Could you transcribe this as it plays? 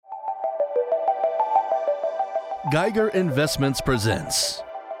Geiger Investments presents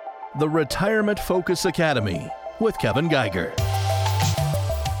the Retirement Focus Academy with Kevin Geiger.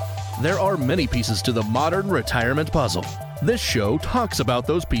 There are many pieces to the modern retirement puzzle. This show talks about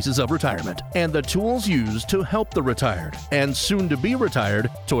those pieces of retirement and the tools used to help the retired and soon to be retired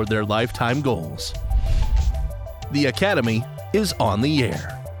toward their lifetime goals. The Academy is on the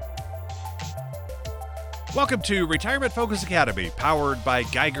air. Welcome to Retirement Focus Academy, powered by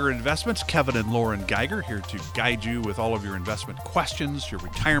Geiger Investments. Kevin and Lauren Geiger here to guide you with all of your investment questions, your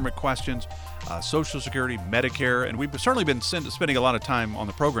retirement questions, Social Security, Medicare, and we've certainly been spending a lot of time on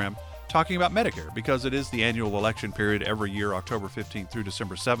the program talking about Medicare because it is the annual election period every year, October 15th through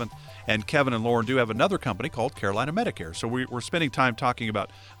December 7th. And Kevin and Lauren do have another company called Carolina Medicare. So we're spending time talking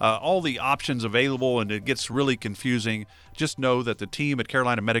about all the options available, and it gets really confusing. Just know that the team at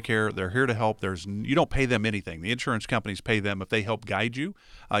Carolina Medicare, they're here to help. You don't pay them anything. The insurance companies pay them. If they help guide you,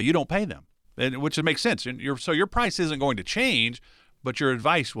 you don't pay them, which makes sense. So your price isn't going to change, but your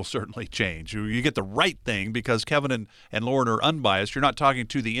advice will certainly change. You get the right thing because Kevin and Lauren are unbiased. You're not talking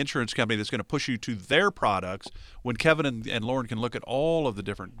to the insurance company that's going to push you to their products when Kevin and Lauren can look at all of the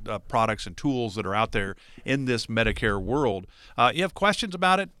different products and tools that are out there in this Medicare world. You have questions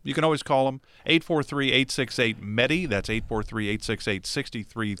about it, you can always call them, 843-868-MEDI. That's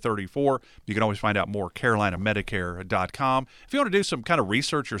 843-868-6334. You can always find out more, carolinamedicare.com. If you want to do some kind of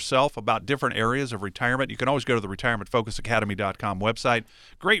research yourself about different areas of retirement, you can always go to the retirementfocusacademy.com website.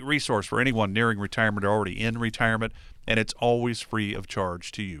 Great resource for anyone nearing retirement or already in retirement, and it's always free of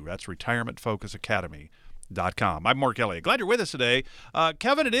charge to you. That's retirementfocusacademy.com. I'm Mark Elliott. Glad you're with us today.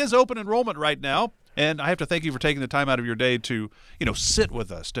 Kevin, it is open enrollment right now, and I have to thank you for taking the time out of your day to, sit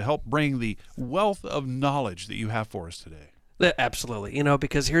with us to help bring the wealth of knowledge that you have for us today. Absolutely.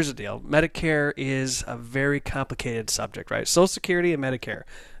 Because here's the deal. Medicare is a very complicated subject, right? Social Security and Medicare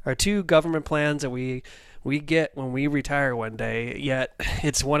are two government plans that we get when we retire one day, yet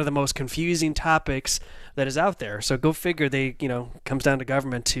it's one of the most confusing topics that is out there. So go figure comes down to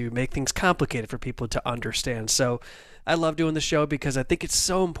government to make things complicated for people to understand. So I love doing the show because I think it's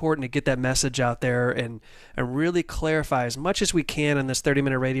so important to get that message out there and really clarify as much as we can in this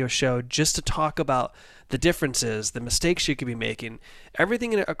 30-minute radio show, just to talk about the differences, the mistakes you could be making,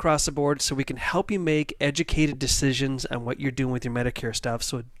 everything across the board, so we can help you make educated decisions on what you're doing with your Medicare stuff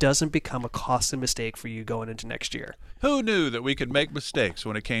so it doesn't become a costly mistake for you going into next year. Who knew that we could make mistakes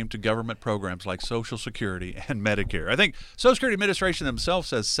when it came to government programs like Social Security and Medicare? I think Social Security Administration themselves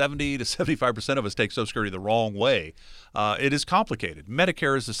says 70 to 75% of us take Social Security the wrong way. It is complicated.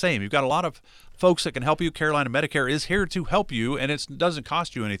 Medicare is the same. You've got a lot of folks that can help you. Carolina Medicare is here to help you, and it doesn't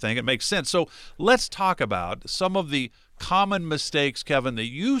cost you anything. It makes sense. So let's talk about some of the common mistakes, Kevin, that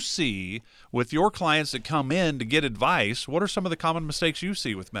you see with your clients that come in to get advice. What are some of the common mistakes you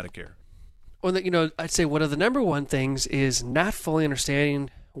see with Medicare? Well, I'd say one of the number one things is not fully understanding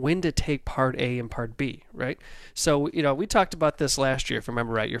when to take Part A and Part B, right? So, we talked about this last year, if I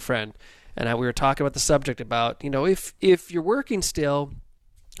remember right, your friend, and we were talking about the subject about, if you're working still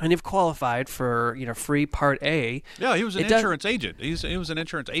and you've qualified for, free Part A. Yeah, he was an insurance agent. He was an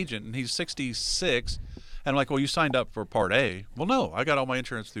insurance agent, and he's 66. And I'm like, well, you signed up for Part A. Well, no, I got all my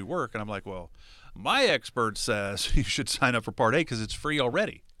insurance through work. And I'm like, well, my expert says you should sign up for Part A because it's free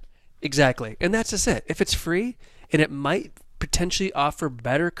already. Exactly. And that's just it. If it's free and it might potentially offer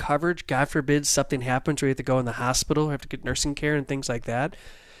better coverage, God forbid something happens where you have to go in the hospital or have to get nursing care and things like that,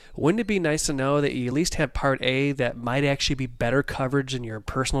 wouldn't it be nice to know that you at least have Part A that might actually be better coverage than your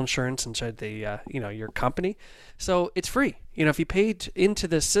personal insurance inside the, your company? So it's free. If you paid into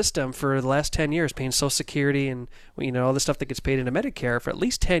the system for the last 10 years, paying Social Security and, all the stuff that gets paid into Medicare for at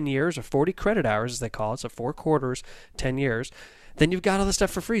least 10 years or 40 credit hours, as they call it, so 4 quarters, 10 years, then you've got all this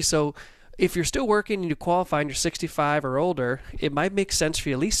stuff for free. So if you're still working and you qualify and you're 65 or older, it might make sense for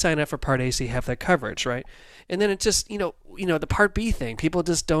you to at least sign up for Part A so you have that coverage, right? And then it's just, the Part B thing, people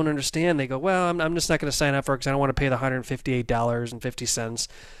just don't understand. They go, well, I'm just not going to sign up for it because I don't want to pay the $158.50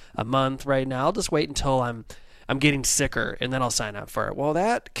 a month right now. I'll just wait until I'm getting sicker and then I'll sign up for it. Well,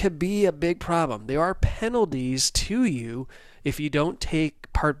 that could be a big problem. There are penalties to you if you don't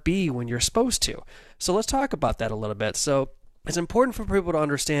take Part B when you're supposed to. So let's talk about that a little bit. So it's important for people to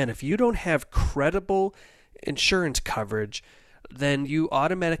understand if you don't have credible insurance coverage, then you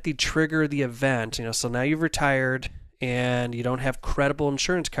automatically trigger the event. So now you've retired and you don't have credible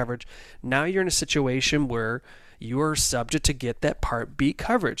insurance coverage. Now you're in a situation where you are subject to get that Part B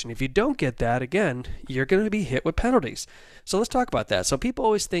coverage. And if you don't get that, again, you're going to be hit with penalties. So let's talk about that. So people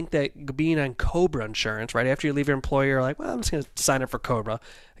always think that being on COBRA insurance, right, after you leave your employer, you're like, well, I'm just going to sign up for COBRA.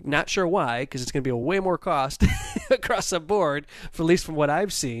 Not sure why, because it's going to be a way more cost across the board, at least from what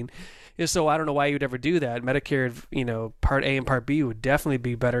I've seen. So I don't know why you'd ever do that. Medicare, Part A and Part B would definitely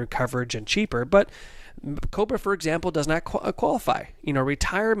be better coverage and cheaper, but COBRA, for example, does not qualify.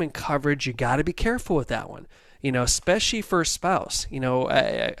 Retirement coverage, you got to be careful with that one. Especially for a spouse.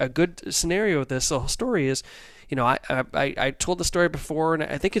 A good scenario with this whole story is, I told the story before, and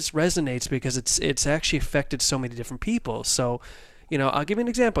I think it resonates because it's actually affected so many different people. So, I'll give you an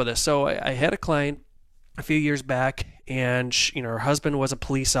example of this. So I had a client a few years back, and her husband was a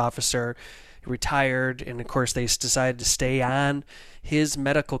police officer, retired, and of course they decided to stay on his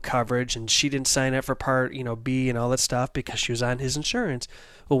medical coverage, and she didn't sign up for Part B and all that stuff because she was on his insurance.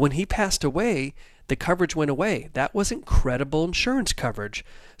 Well, when he passed away, the coverage went away. That was incredible insurance coverage.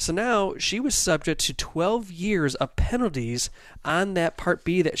 So now she was subject to 12 years of penalties on that Part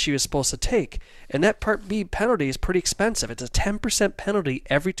B that she was supposed to take. And that Part B penalty is pretty expensive. It's a 10% penalty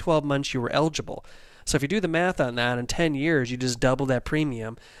every 12 months you were eligible. So if you do the math on that, in 10 years, you just double that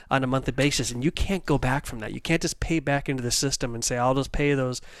premium on a monthly basis, and you can't go back from that. You can't just pay back into the system and say, I'll just pay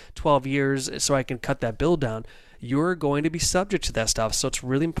those 12 years so I can cut that bill down. You're going to be subject to that stuff. So it's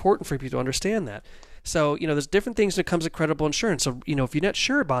really important for people to understand that. So, there's different things when it comes to credible insurance. So, if you're not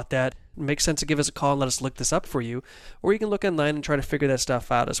sure about that, it makes sense to give us a call and let us look this up for you. Or you can look online and try to figure that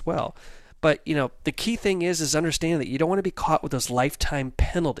stuff out as well. But, the key thing is understanding that you don't want to be caught with those lifetime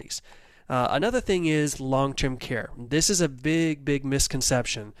penalties. Another thing is long-term care. This is a big, big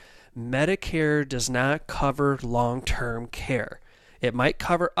misconception. Medicare does not cover long-term care. It might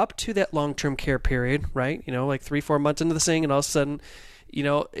cover up to that long-term care period, right? Like 3-4 months into this thing, and all of a sudden,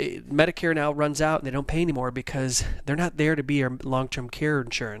 Medicare now runs out and they don't pay anymore because they're not there to be your long-term care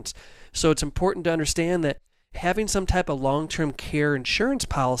insurance. So it's important to understand that having some type of long-term care insurance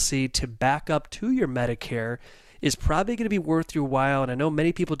policy to back up to your Medicare is probably going to be worth your while. And I know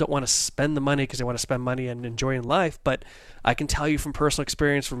many people don't want to spend the money because they want to spend money on enjoying life, but I can tell you from personal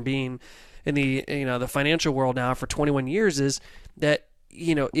experience from being in the financial world now for 21 years is that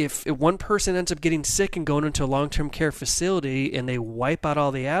if one person ends up getting sick and going into a long-term care facility and they wipe out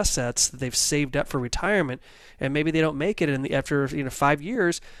all the assets that they've saved up for retirement, and maybe they don't make it after 5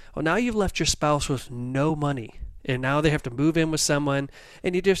 years, well, now you've left your spouse with no money. And now they have to move in with someone,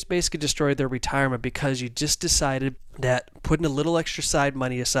 and you just basically destroyed their retirement because you just decided that putting a little extra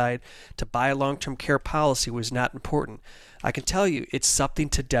money aside to buy a long-term care policy was not important. I can tell you it's something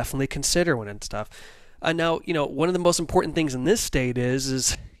to definitely consider when it's stuff. Now, one of the most important things in this state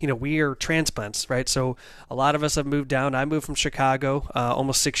is we are transplants, right? So a lot of us have moved down. I moved from Chicago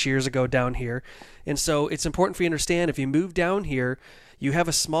almost 6 years ago down here. And so it's important for you to understand if you move down here, you have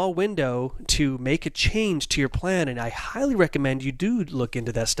a small window to make a change to your plan, and I highly recommend you do look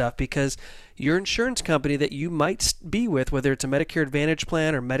into that stuff because your insurance company that you might be with, whether it's a Medicare Advantage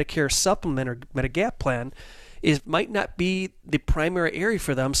plan or Medicare Supplement or Medigap plan, might not be the primary area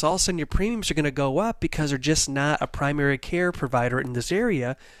for them. So all of a sudden your premiums are going to go up because they're just not a primary care provider in this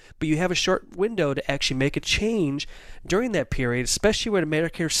area. But you have a short window to actually make a change during that period, especially with a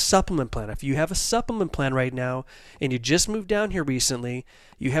Medicare supplement plan. If you have a supplement plan right now and you just moved down here recently,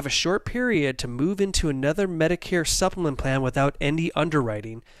 you have a short period to move into another Medicare supplement plan without any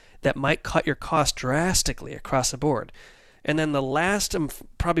underwriting that might cut your cost drastically across the board. And then the last,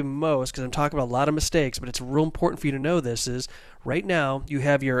 probably most, because I'm talking about a lot of mistakes, but it's real important for you to know this, is right now you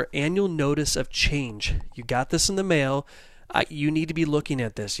have your annual notice of change. You got this in the mail. You need to be looking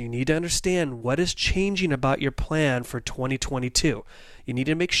at this. You need to understand what is changing about your plan for 2022. You need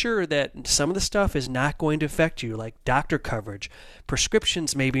to make sure that some of the stuff is not going to affect you, like doctor coverage.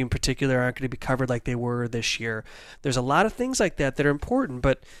 Prescriptions maybe in particular aren't going to be covered like they were this year. There's a lot of things like that that are important,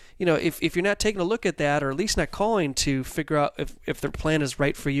 but if you're not taking a look at that, or at least not calling to figure out if their plan is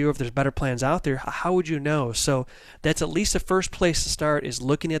right for you, if there's better plans out there, how would you know? So that's at least the first place to start, is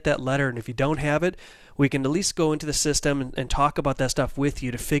looking at that letter. And if you don't have it, we can at least go into the system and talk about that stuff with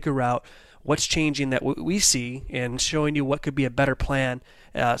you to figure out what's changing that we see and showing you what could be a better plan.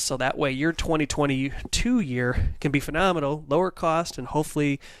 So that way your 2022 year can be phenomenal, lower cost, and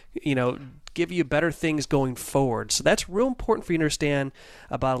hopefully, give you better things going forward. So that's real important for you to understand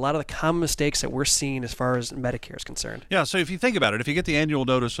about a lot of the common mistakes that we're seeing as far as Medicare is concerned. Yeah, so if you think about it, if you get the annual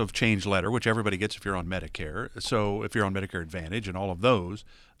notice of change letter, which everybody gets if you're on Medicare, so if you're on Medicare Advantage and all of those,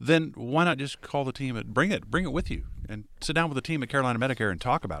 then why not just call the team and bring it with you and sit down with the team at Carolina Medicare and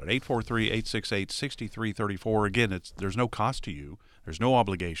talk about it. 843-868-6334. Again, there's no cost to you. There's no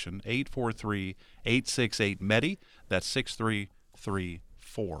obligation. 843-868-MEDI. That's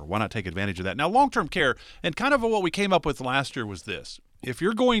 6334. Why not take advantage of that? Now, long-term care, and kind of what we came up with last year was this. If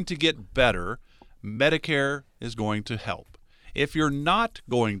you're going to get better, Medicare is going to help. If you're not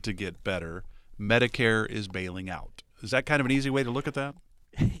going to get better, Medicare is bailing out. Is that kind of an easy way to look at that?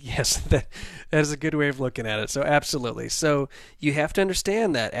 Yes, that is a good way of looking at it. So absolutely. So you have to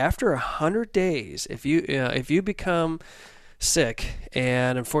understand that after 100 days, if you become sick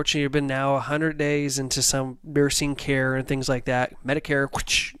and unfortunately you've been now 100 days into some nursing care and things like that, Medicare,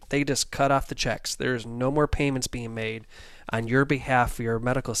 whoosh, they just cut off the checks. There's no more payments being made on your behalf for your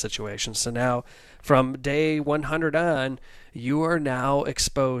medical situation. So now from day 100 on, you are now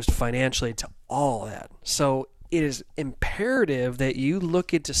exposed financially to all that. So it is imperative that you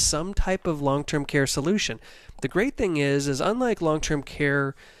look into some type of long-term care solution. The great thing is unlike long-term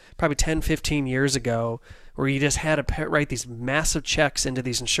care probably 10, 15 years ago, where you just had to write these massive checks into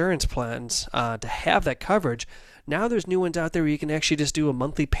these insurance plans to have that coverage, now there's new ones out there where you can actually just do a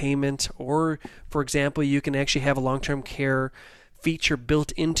monthly payment, or, for example, you can actually have a long-term care feature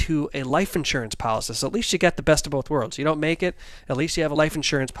built into a life insurance policy. So at least you got the best of both worlds. You don't make it, at least you have a life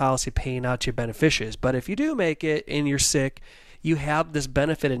insurance policy paying out to your beneficiaries. But if you do make it and you're sick, you have this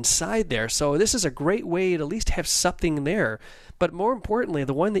benefit inside there. So this is a great way to at least have something there. But more importantly,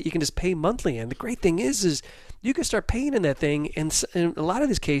 the one that you can just pay monthly in. The great thing is you can start paying in that thing, and in a lot of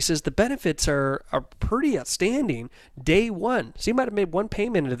these cases, the benefits are pretty outstanding day one. So you might have made one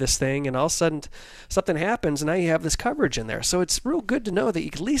payment into this thing, and all of a sudden something happens, and now you have this coverage in there. So it's real good to know that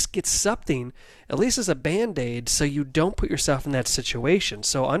you can at least get something, at least as a Band-Aid, so you don't put yourself in that situation.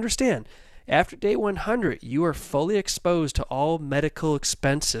 So understand, after day 100, you are fully exposed to all medical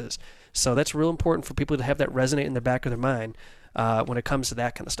expenses. So that's real important for people to have that resonate in the back of their mind when it comes to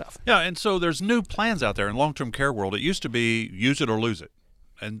that kind of stuff. Yeah, and so there's new plans out there in long-term care world. It used to be use it or lose it.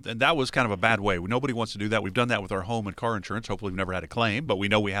 And that was kind of a bad way. Nobody wants to do that. We've done that with our home and car insurance. Hopefully we've never had a claim, but we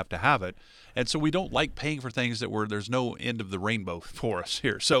know we have to have it. And so we don't like paying for things there's no end of the rainbow for us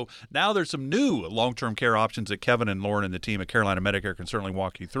here. So now there's some new long-term care options that Kevin and Lauren and the team at Carolina Medicare can certainly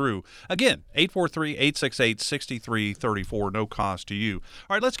walk you through. Again, 843-868-6334, no cost to you.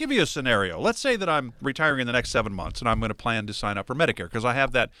 All right, let's give you a scenario. Let's say that I'm retiring in the next 7 months and I'm going to plan to sign up for Medicare because I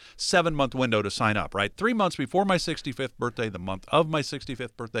have that 7-month window to sign up, right? 3 months before my 65th birthday, the month of my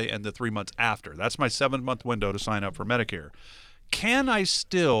 65th birthday, and the 3 months after. That's my 7-month window to sign up for Medicare. Can I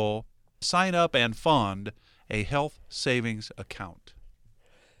still sign up and fund a health savings account?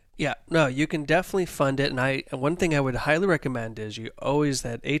 Yeah, no, you can definitely fund it. And one thing I would highly recommend is you always,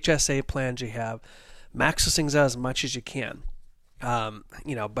 that HSA plans you have, max those things out as much as you can.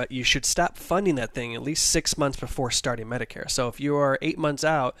 But you should stop funding that thing at least 6 months before starting Medicare. So if you are 8 months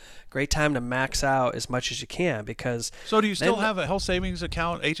out, great time to max out as much as you can, because. So do you still have a health savings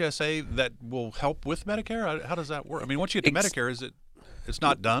account, HSA, that will help with Medicare? How does that work? I mean, once you get to Medicare, it's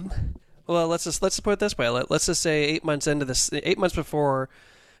not done? Well, let's put it this way. Let's just say 8 months into this, 8 months before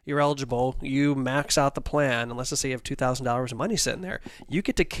you're eligible, you max out the plan, and let's just say you have $2,000 of money sitting there. You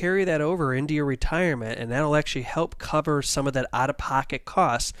get to carry that over into your retirement, and that'll actually help cover some of that out-of-pocket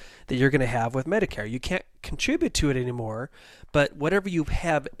costs that you're going to have with Medicare. You can't contribute to it anymore, but whatever you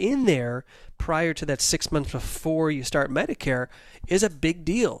have in there prior to that 6 months before you start Medicare is a big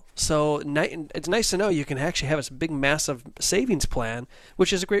deal. So it's nice to know you can actually have a big, massive savings plan,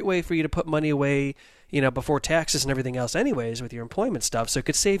 which is a great way for you to put money away, before taxes and everything else anyways with your employment stuff. So it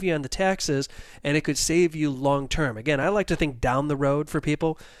could save you on the taxes, and it could save you long term. Again, I like to think down the road for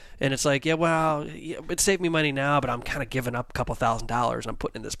people, and it's like, it saved me money now, but I'm kind of giving up a couple $1,000 and I'm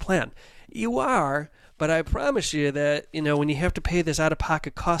putting in this plan. You are, but I promise you that, when you have to pay this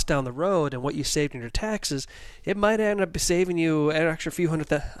out-of-pocket cost down the road and what you saved in your taxes, it might end up saving you an extra few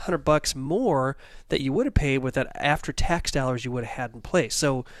 $100 more that you would have paid with that after-tax dollars you would have had in place.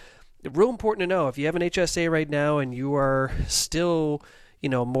 So real important to know, if you have an HSA right now and you are still,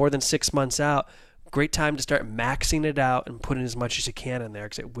 more than 6 months out, great time to start maxing it out and putting as much as you can in there,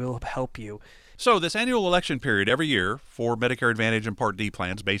 because it will help you. So this annual election period every year for Medicare Advantage and Part D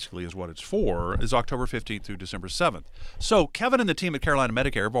plans, basically is what it's for, is October 15th through December 7th. So Kevin and the team at Carolina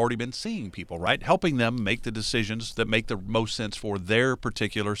Medicare have already been seeing people, right? Helping them make the decisions that make the most sense for their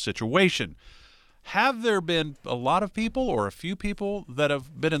particular situation. Have there been a lot of people or a few people that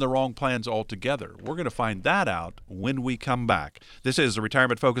have been in the wrong plans altogether? We're going to find that out when we come back. This is the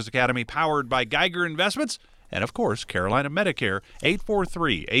Retirement Focus Academy, powered by Geiger Investments and, of course, Carolina Medicare.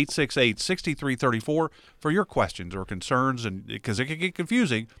 843-868-6334 for your questions or concerns. And because it can get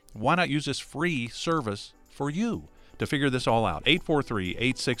confusing, why not use this free service for you to figure this all out?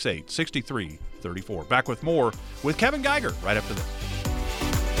 843-868-6334. Back with more with Kevin Geiger right after this.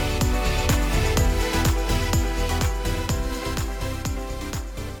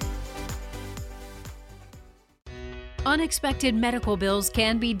 Unexpected medical bills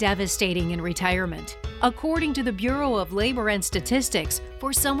can be devastating in retirement. According to the Bureau of Labor and Statistics,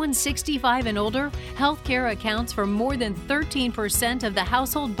 for someone 65 and older, healthcare accounts for more than 13% of the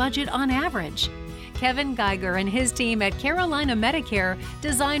household budget on average. Kevin Geiger and his team at Carolina Medicare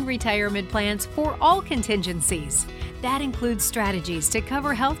design retirement plans for all contingencies. That includes strategies to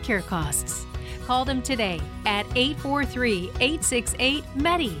cover healthcare costs. Call them today at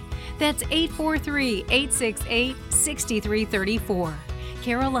 843-868-MEDI. That's 843-868-6334.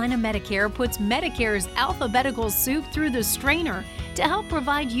 Carolina Medicare puts Medicare's alphabetical soup through the strainer to help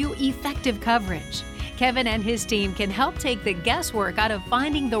provide you effective coverage. Kevin and his team can help take the guesswork out of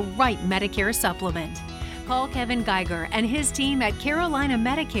finding the right Medicare supplement. Call Kevin Geiger and his team at Carolina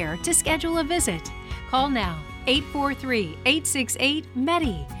Medicare to schedule a visit. Call now,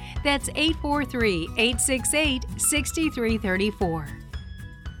 843-868-MEDI. That's 843-868-6334.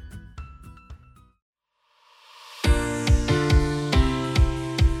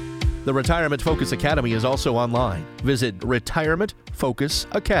 The Retirement Focus Academy is also online. Visit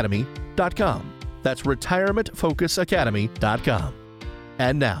retirementfocusacademy.com. That's retirementfocusacademy.com.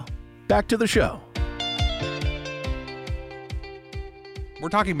 And now, back to the show. We're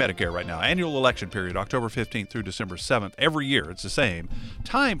talking Medicare right now. Annual election period, October 15th through December 7th. Every year, it's the same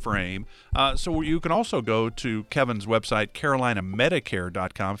time frame. So you can also go to Kevin's website,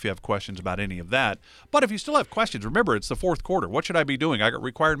 carolinamedicare.com, if you have questions about any of that. But if you still have questions, remember, it's the fourth quarter. What should I be doing? I got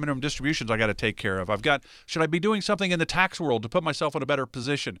required minimum distributions I got to take care of. Should I be doing something in the tax world to put myself in a better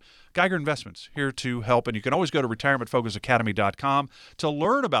position? Geiger Investments, here to help. And you can always go to retirementfocusacademy.com to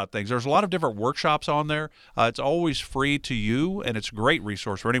learn about things. There's a lot of different workshops on there. It's always free to you, and it's a great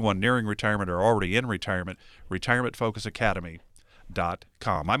resource for anyone nearing retirement or already in retirement.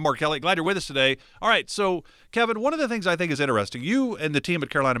 retirementfocusacademy.com. I'm Mark Kelly. Glad you're with us today. All right, so Kevin, one of the things I think is interesting, you and the team at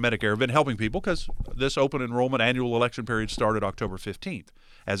Carolina Medicare have been helping people because this open enrollment annual election period started October 15th,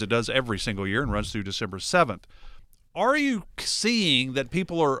 as it does every single year and runs through December 7th. Are you seeing that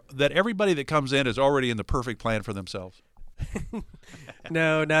that everybody that comes in is already in the perfect plan for themselves?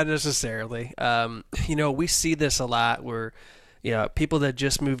 No, not necessarily. We see this a lot where people that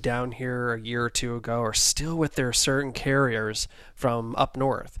just moved down here a year or two ago are still with their certain carriers from up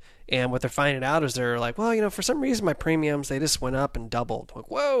north. And what they're finding out is they're like, well, for some reason my premiums, they just went up and doubled.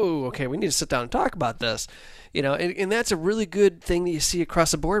 Like, whoa, okay, we need to sit down and talk about this. And that's a really good thing that you see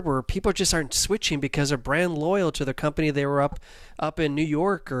across the board where people just aren't switching because they're brand loyal to their company. They were up in New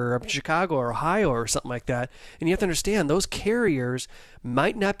York or up in Chicago or Ohio or something like that. And you have to understand those carriers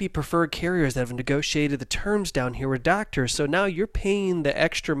might not be preferred carriers that have negotiated the terms down here with doctors. So now you're paying the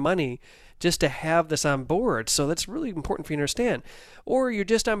extra money just to have this on board. So that's really important for you to understand. Or you're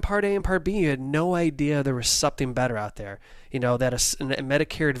just on Part A and Part B. You had no idea there was something better out there. That a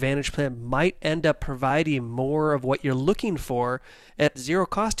Medicare Advantage plan might end up providing more of what you're looking for at zero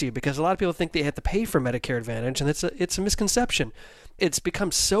cost to you, because a lot of people think they have to pay for Medicare Advantage, and it's a misconception. It's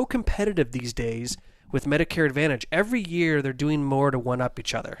become so competitive these days with Medicare Advantage. Every year they're doing more to one-up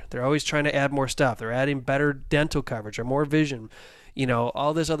each other. They're always trying to add more stuff. They're adding better dental coverage or more vision,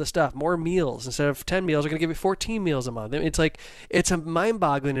 all this other stuff, more meals. Instead of 10 meals, they're going to give you 14 meals a month. It's a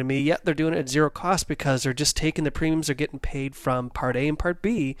mind-boggling to me, yet they're doing it at zero cost because they're just taking the premiums they're getting paid from Part A and Part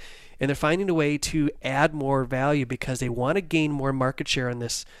B, and they're finding a way to add more value because they want to gain more market share in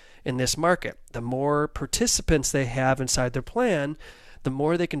this market. The more participants they have inside their plan, the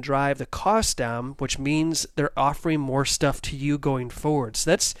more they can drive the cost down, which means they're offering more stuff to you going forward.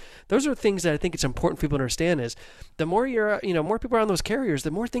 So those are things that I think it's important for people to understand is the more more people are on those carriers,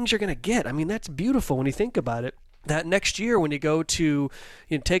 the more things you're going to get. I mean, that's beautiful when you think about it. That next year when you go to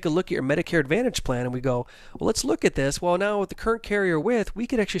take a look at your Medicare Advantage plan and we go, well, let's look at this. Well, now with the current carrier we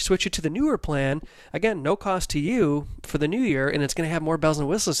could actually switch it to the newer plan. Again, no cost to you for the new year, and it's going to have more bells and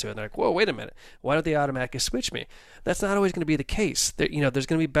whistles to it. And they're like, whoa, wait a minute. Why don't they automatically switch me? That's not always going to be the case. There's going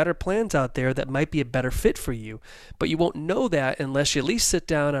to be better plans out there that might be a better fit for you, but you won't know that unless you at least sit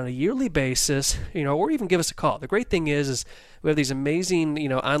down on a yearly basis, or even give us a call. The great thing is we have these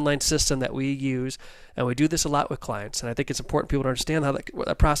amazing, online system that we use, and we do this a lot with clients. And I think it's important for people to understand how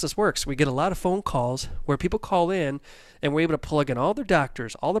that process works. We get a lot of phone calls where people call in, and we're able to plug in all their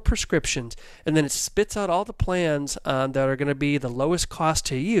doctors, all the prescriptions, and then it spits out all the plans that are going to be the lowest cost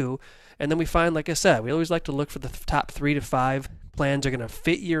to you. And then we find, like I said, we always like to look for the top 3 to 5 plans are going to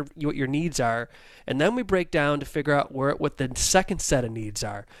fit what your needs are, and then we break down to figure out what the second set of needs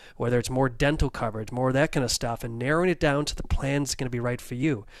are, whether it's more dental coverage, more of that kind of stuff, and narrowing it down to the plan that's going to be right for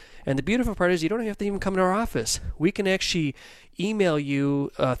you. And the beautiful part is you don't have to even come to our office. We can actually email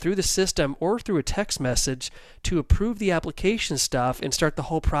you through the system or through a text message to approve the application stuff and start the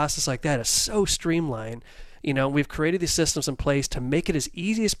whole process like that. It's so streamlined. We've created these systems in place to make it as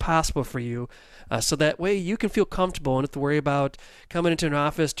easy as possible for you, so that way you can feel comfortable and not have to worry about coming into an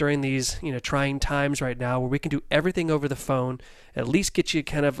office during these, trying times right now, where we can do everything over the phone, at least get you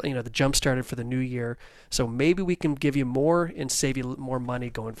kind of, the jump started for the new year. So maybe we can give you more and save you more money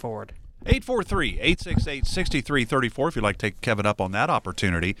going forward. 843-868-6334 if you'd like to take Kevin up on that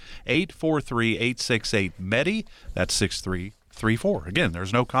opportunity. 843-868-MEDI. That's 6334. Again,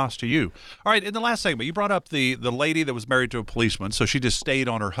 there's no cost to you. All right, in the last segment, you brought up the lady that was married to a policeman, so she just stayed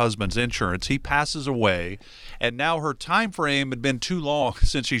on her husband's insurance. He passes away, and now her time frame had been too long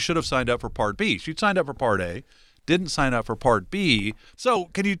since she should have signed up for Part B. She'd signed up for Part A, didn't sign up for Part B. So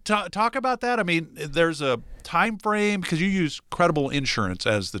can you talk about that? I mean, there's a time frame, because you use credible insurance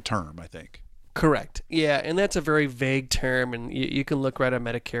as the term, I think. Correct. Yeah, and that's a very vague term, and you can look right on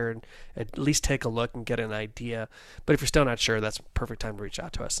Medicare and at least take a look and get an idea. But if you're still not sure, that's a perfect time to reach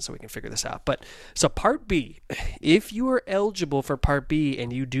out to us, and so we can figure this out. But so Part B, if you are eligible for Part B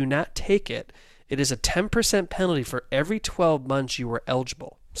and you do not take it, it is a 10% penalty for every 12 months you were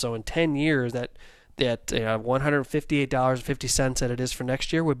eligible. So in 10 years, that $158.50 that it is for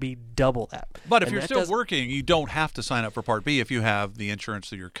next year would be double that. But if you're still working, you don't have to sign up for Part B if you have the insurance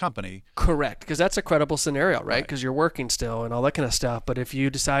through your company. Correct, because that's a credible scenario, right? Because you're working still and all that kind of stuff. But if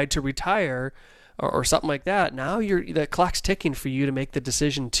you decide to retire or something like that, now the clock's ticking for you to make the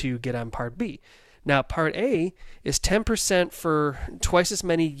decision to get on Part B. Now, Part A is 10% for twice as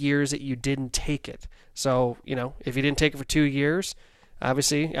many years that you didn't take it. So, if you didn't take it for 2 years,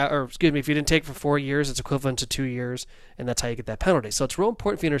 obviously, if you didn't take it for 4 years, it's equivalent to 2 years, and that's how you get that penalty. So it's real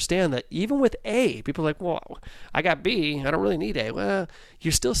important for you to understand that even with A, people are like, well, I got B, I don't really need A. Well,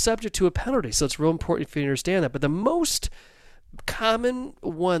 you're still subject to a penalty, so it's real important for you to understand that. But the most common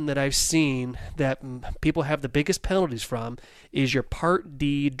one that I've seen that people have the biggest penalties from is your Part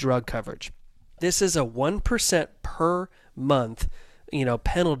D drug coverage. This is a 1% per month,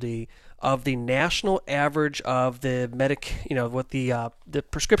 penalty of the national average of the what the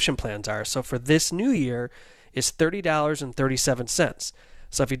prescription plans are. So for this new year, is $30.37.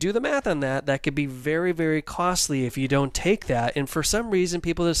 So if you do the math on that, that could be very, very costly if you don't take that. And for some reason,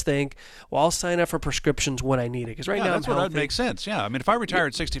 people just think, well, I'll sign up for prescriptions when I need it. Because right now, that's what would make sense. Yeah, I mean, if I retire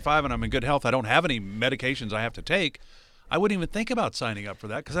at 65 and I'm in good health, I don't have any medications I have to take, I wouldn't even think about signing up for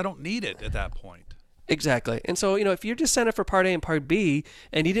that because I don't need it at that point. Exactly. And so, if you're just signed up for Part A and Part B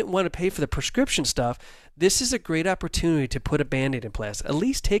and you didn't want to pay for the prescription stuff, this is a great opportunity to put a Band-Aid in place. At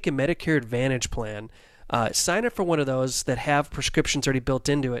least take a Medicare Advantage plan. Sign up for one of those that have prescriptions already built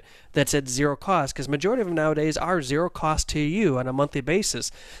into it that's at zero cost, because majority of them nowadays are zero cost to you on a monthly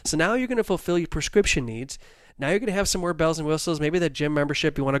basis. So now you're going to fulfill your prescription needs. Now you're going to have some more bells and whistles. Maybe that gym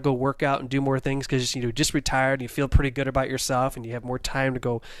membership, you want to go work out and do more things because you just retired and you feel pretty good about yourself and you have more time to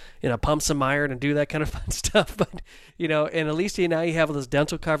go, pump some iron and do that kind of fun stuff. But, and at least now you have all this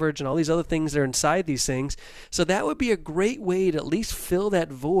dental coverage and all these other things that are inside these things. So that would be a great way to at least fill that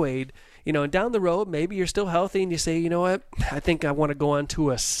void. And down the road, maybe you're still healthy and you say, you know what, I think I want to go on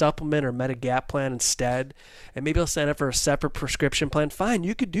to a supplement or Medigap plan instead, and maybe I'll sign up for a separate prescription plan. Fine,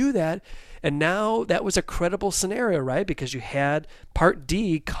 you could do that. And now that was a credible scenario, right? Because you had Part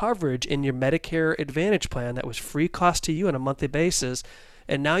D coverage in your Medicare Advantage plan that was free cost to you on a monthly basis.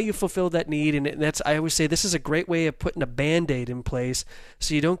 And now you fulfilled that need, and I always say this is a great way of putting a Band-Aid in place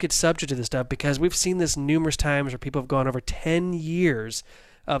so you don't get subject to this stuff, because we've seen this numerous times where people have gone over 10 years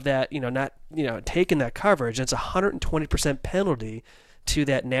of that, not taking that coverage. It's a 120% penalty to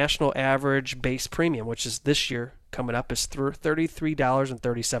that national average base premium, which is this year coming up is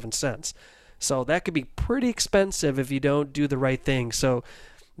 $33.37. So that could be pretty expensive if you don't do the right thing. So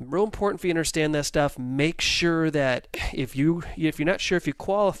real important for you to understand that stuff. Make sure that if you're not sure if you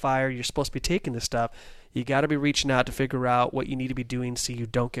qualify or you're supposed to be taking this stuff, you got to be reaching out to figure out what you need to be doing so you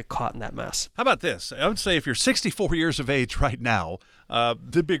don't get caught in that mess. How about this? I would say if you're 64 years of age right now,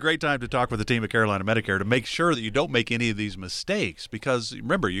 it'd be a great time to talk with the team at Carolina Medicare to make sure that you don't make any of these mistakes. Because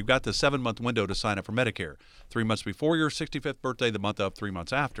remember, you've got the 7-month window to sign up for Medicare. 3 months before your 65th birthday, the month of 3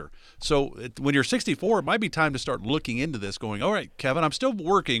 months after. So when you're 64, it might be time to start looking into this, going, all right, Kevin, I'm still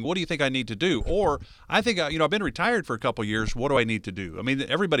working. What do you think I need to do? Or I think, I've been retired for a couple of years. What do I need to do? I mean,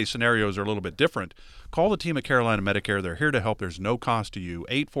 everybody's scenarios are a little bit different. Call the team at Carolina Medicare. They're here to help. There's no cost to you.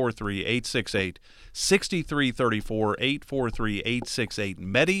 843-868-6334,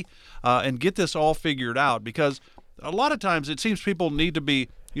 843-868-MEDI, and get this all figured out, because a lot of times it seems people need to be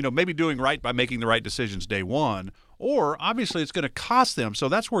maybe doing right by making the right decisions day one, or obviously it's going to cost them. So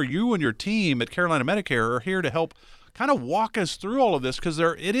that's where you and your team at Carolina Medicare are here to help kind of walk us through all of this, because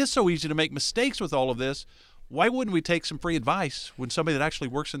it is so easy to make mistakes with all of this. Why wouldn't we take some free advice when somebody that actually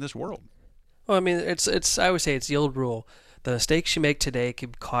works in this world? Well, I mean, it's. I always say it's the old rule: the mistakes you make today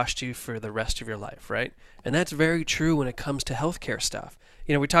could cost you for the rest of your life, right? And that's very true when it comes to healthcare stuff.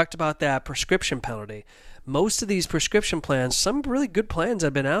 We talked about that prescription penalty. Most of these prescription plans, some really good plans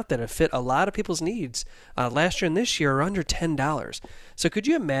have been out there that fit a lot of people's needs. Last year and this year are under $10. So could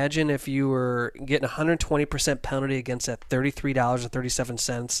you imagine if you were getting 120% penalty against that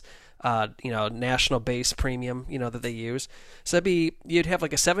 $33.37? National base premium, that they use. So you'd have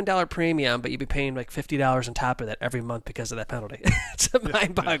like a $7 premium, but you'd be paying like $50 on top of that every month because of that penalty. It's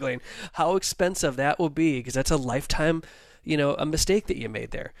mind-boggling how expensive that will be, because that's a lifetime, a mistake that you made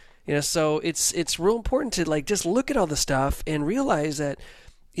there. So it's real important to just look at all the stuff and realize that,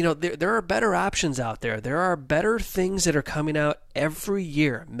 there are better options out there. There are better things that are coming out every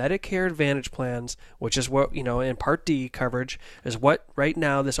year. Medicare Advantage plans, which is what, in Part D coverage, is what right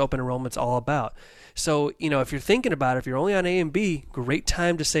now this open enrollment's all about. So, if you're thinking about it, if you're only on A and B, great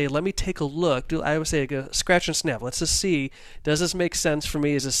time to say, let me take a look. I would say scratch and sniff. Let's just see, does this make sense for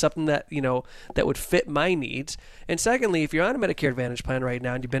me? Is this something that, that would fit my needs? And secondly, if you're on a Medicare Advantage plan right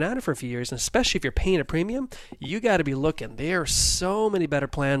now and you've been on it for a few years, and especially if you're paying a premium, you got to be looking. There are so many better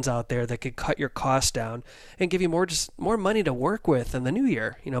plans out there that could cut your costs down and give you more money to work with in the new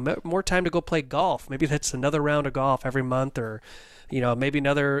year. More time to go play golf. Maybe that's another round of golf every month, or maybe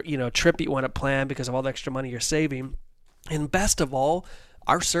another, trip you want to plan because of all the extra money you're saving. And best of all,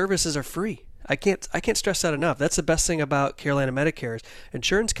 our services are free. I can't stress that enough. That's the best thing about Carolina Medicare is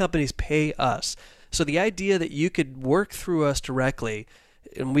insurance companies pay us. So the idea that you could work through us directly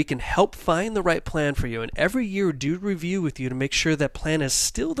and we can help find the right plan for you, and every year do review with you to make sure that plan is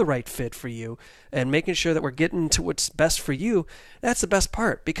still the right fit for you and making sure that we're getting to what's best for you, that's the best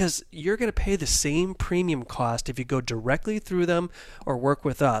part, because you're going to pay the same premium cost if you go directly through them or work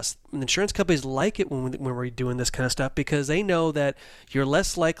with us. And insurance companies like it when we're doing this kind of stuff, because they know that you're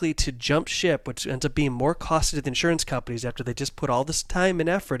less likely to jump ship, which ends up being more costly to the insurance companies after they just put all this time and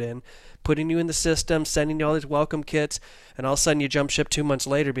effort in, putting you in the system, sending you all these welcome kits, and all of a sudden you jump ship 2 months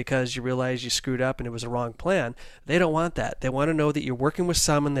later because you realize you screwed up and it was a wrong plan. They don't want that. They want to know that you're working with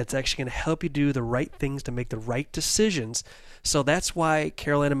someone that's actually going to help you do the right things to make the right decisions. So that's why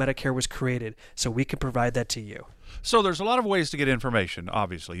Carolina Medicare was created, so we can provide that to you. So there's a lot of ways to get information,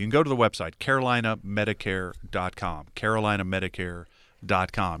 obviously. You can go to the website, carolinamedicare.com,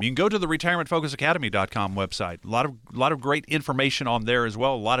 carolinamedicare.com. You can go to the retirementfocusacademy.com website. A lot of great information on there as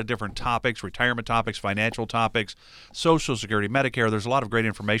well. A lot of different topics, retirement topics, financial topics, Social Security, Medicare. There's a lot of great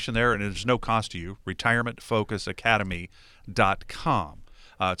information there, and it's no cost to you. retirementfocusacademy.com.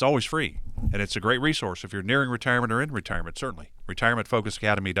 It's always free, and it's a great resource if you're nearing retirement or in retirement, certainly.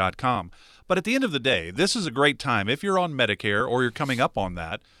 retirementfocusacademy.com. But at the end of the day, this is a great time. If you're on Medicare or you're coming up on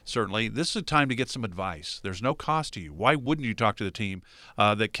that, certainly, this is a time to get some advice. There's no cost to you. Why wouldn't you talk to the team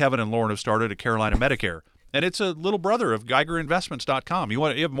that Kevin and Lauren have started at Carolina Medicare? And it's a little brother of GeigerInvestments.com. You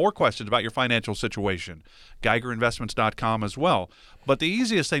have more questions about your financial situation, GeigerInvestments.com as well. But the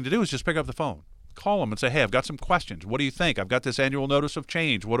easiest thing to do is just pick up the phone. Call them and say, hey, I've got some questions. What do you think? I've got this annual notice of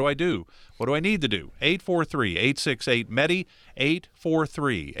change. What do I do? What do I need to do? 843-868-MEDI,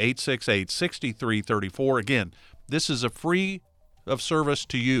 843-868-6334. Again, this is a free of service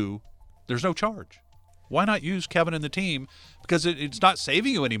to you. There's no charge. Why not use Kevin and the team? Because it's not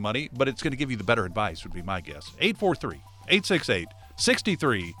saving you any money, but it's going to give you the better advice, would be my guess.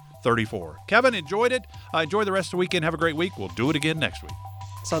 843-868-6334. Kevin, enjoyed it. Enjoy the rest of the weekend. Have a great week. We'll do it again next week.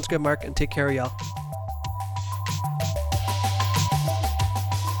 Sounds good, Mark, and take care of y'all.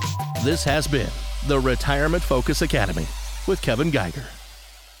 This has been the Retirement Focus Academy with Kevin Geiger.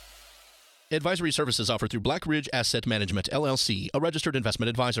 Advisory services offered through Black Ridge Asset Management, LLC, a registered investment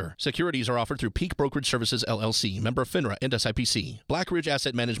advisor. Securities are offered through Peak Brokerage Services, LLC, member of FINRA and SIPC. Black Ridge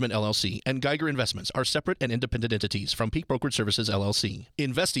Asset Management, LLC, and Geiger Investments are separate and independent entities from Peak Brokerage Services, LLC.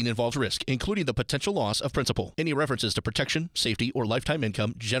 Investing involves risk, including the potential loss of principal. Any references to protection, safety, or lifetime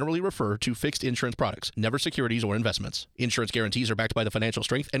income generally refer to fixed insurance products, never securities or investments. Insurance guarantees are backed by the financial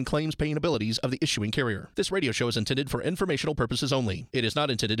strength and claims-paying abilities of the issuing carrier. This radio show is intended for informational purposes only. It is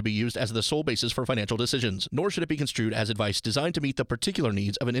not intended to be used as the sole basis for financial decisions, nor should it be construed as advice designed to meet the particular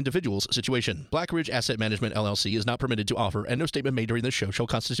needs of an individual's situation. Black Ridge Asset Management, LLC is not permitted to offer, and no statement made during this show shall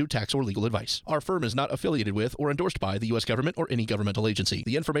constitute tax or legal advice. Our firm is not affiliated with or endorsed by the U.S. government or any governmental agency.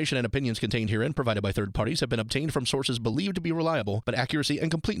 The information and opinions contained herein provided by third parties have been obtained from sources believed to be reliable, but accuracy and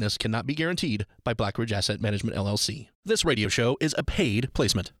completeness cannot be guaranteed by Black Ridge Asset Management, LLC. This radio show is a paid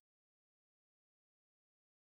placement.